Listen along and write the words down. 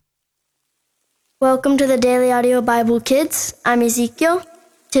Welcome to the Daily Audio Bible Kids. I'm Ezekiel.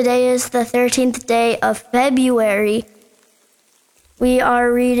 Today is the 13th day of February. We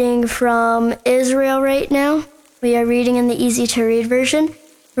are reading from Israel right now. We are reading in the easy-to-read version.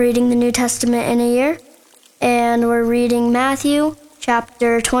 We're reading the New Testament in a year. And we're reading Matthew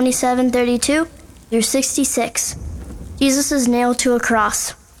chapter 27:32 through 66. Jesus is nailed to a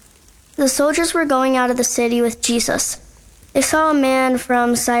cross. The soldiers were going out of the city with Jesus. They saw a man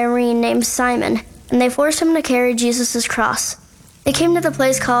from Cyrene named Simon, and they forced him to carry Jesus' cross. They came to the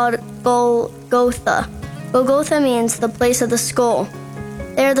place called Golgotha. Golgotha means the place of the skull.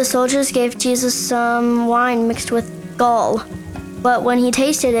 There the soldiers gave Jesus some wine mixed with gall, but when he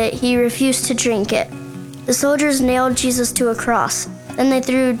tasted it, he refused to drink it. The soldiers nailed Jesus to a cross. Then they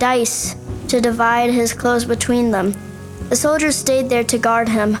threw dice to divide his clothes between them. The soldiers stayed there to guard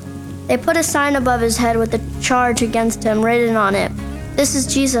him. They put a sign above his head with a charge against him written on it. "This is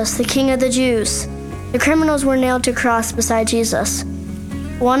Jesus, the King of the Jews." The criminals were nailed to a cross beside Jesus,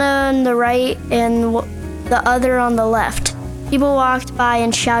 one on the right and the other on the left. People walked by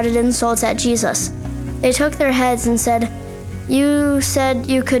and shouted insults at Jesus. They took their heads and said, "You said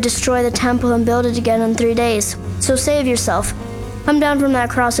you could destroy the temple and build it again in 3 days, so save yourself. Come down from that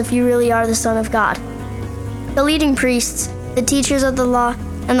cross if you really are the Son of God." The leading priests, the teachers of the law,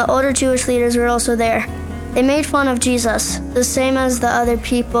 and the older Jewish leaders were also there. They made fun of Jesus, the same as the other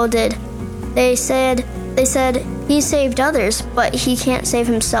people did. They said, "He saved others, but he can't save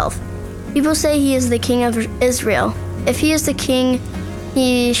himself. People say he is the King of Israel. If he is the king,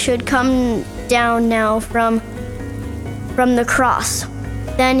 he should come down now from the cross.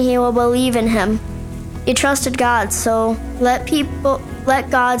 Then he will believe in him." He trusted God, so let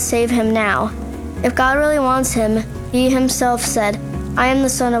God save him now. If God really wants him, he himself said, "I am the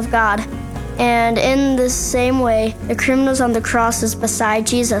Son of God." And in the same way, the criminals on the crosses beside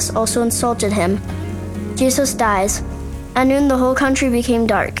Jesus also insulted him. Jesus dies. At noon, the whole country became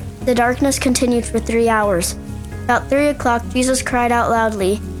dark. The darkness continued for 3 hours. About 3 o'clock, Jesus cried out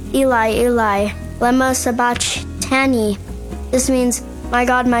loudly, "Eli, Eli, lema sabachthani." This means, my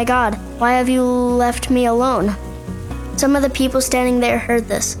God, why have you left me alone?" Some of the people standing there heard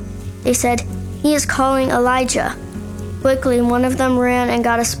this. They said, "He is calling Elijah." Quickly, one of them ran and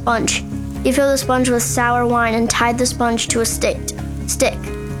got a sponge. He filled the sponge with sour wine and tied the sponge to a stick.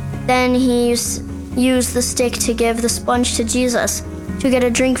 Then he used the stick to give the sponge to Jesus to get a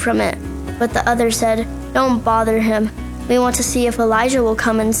drink from it. But the others said, "Don't bother him. We want to see if Elijah will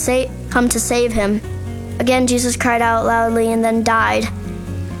come to save him." Again, Jesus cried out loudly and then died.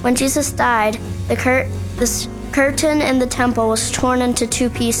 When Jesus died, the curtain in the temple was torn into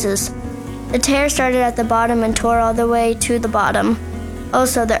 2 pieces. The tear started at the bottom and tore all the way to the bottom.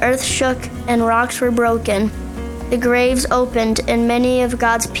 Also, the earth shook and rocks were broken. The graves opened, and many of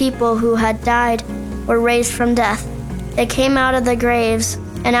God's people who had died were raised from death. They came out of the graves,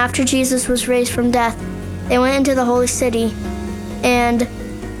 and after Jesus was raised from death, they went into the holy city, and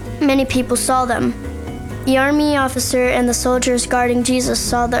many people saw them. The army officer and the soldiers guarding Jesus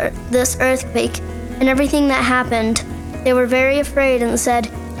saw this earthquake and everything that happened. They were very afraid and said,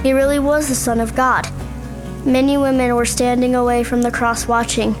 "He really was the Son of God." Many women were standing away from the cross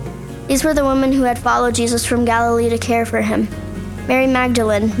watching. These were the women who had followed Jesus from Galilee to care for him. Mary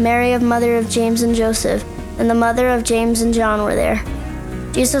Magdalene, Mary of mother of James and Joseph, and the mother of James and John were there.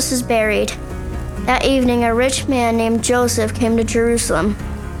 Jesus is buried. That evening, a rich man named Joseph came to Jerusalem.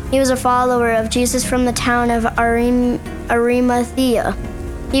 He was a follower of Jesus from the town of Arimathea.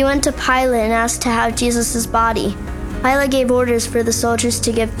 He went to Pilate and asked to have Jesus' body. Pilate gave orders for the soldiers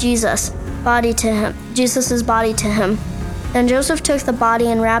to give Jesus' body to him. Then Joseph took the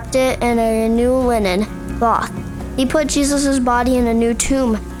body and wrapped it in a new linen cloth. He put Jesus' body in a new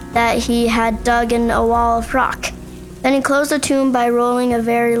tomb that he had dug in a wall of rock. Then he closed the tomb by rolling a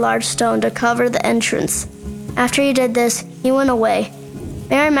very large stone to cover the entrance. After he did this, he went away.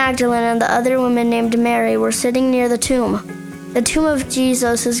 Mary Magdalene and the other woman named Mary were sitting near the tomb. The tomb of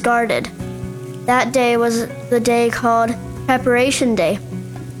Jesus is guarded. That day was the day called Preparation Day.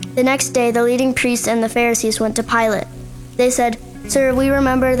 The next day, the leading priests and the Pharisees went to Pilate. They said, "Sir, we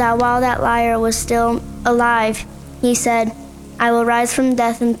remember that while that liar was still alive, he said, 'I will rise from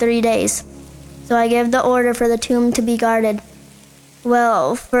death in 3 days.' So I give the order for the tomb to be guarded.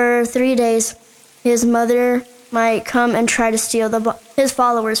 Well, for 3 days, his mother might come and try to his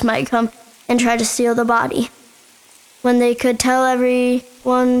followers might come and try to steal the body. When they could tell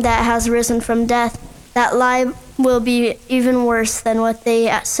everyone that has risen from death, that lie will be even worse than what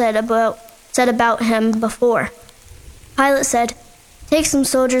they said about him before." Pilate said, "Take some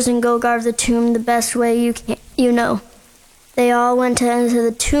soldiers and go guard the tomb the best way you know." They all went into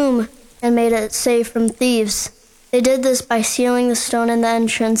the tomb and made it safe from thieves. They did this by sealing the stone in the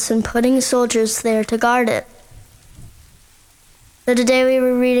entrance and putting soldiers there to guard it. So today we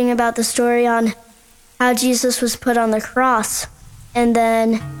were reading about the story on how Jesus was put on the cross, and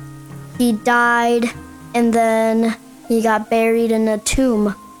then he died, and then he got buried in a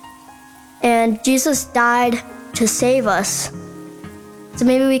tomb. And Jesus died to save us. So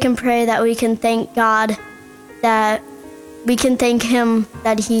maybe we can pray that we can thank God, that we can thank him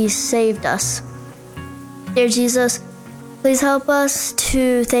that he saved us. Dear Jesus, please help us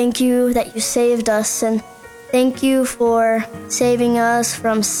to thank you that you saved us, and thank you for saving us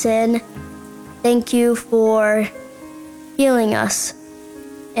from sin. Thank you for healing us.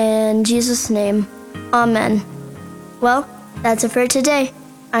 In Jesus' name, amen. Well, that's it for today.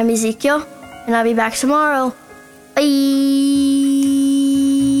 I'm Ezekiel, and I'll be back tomorrow. Bye!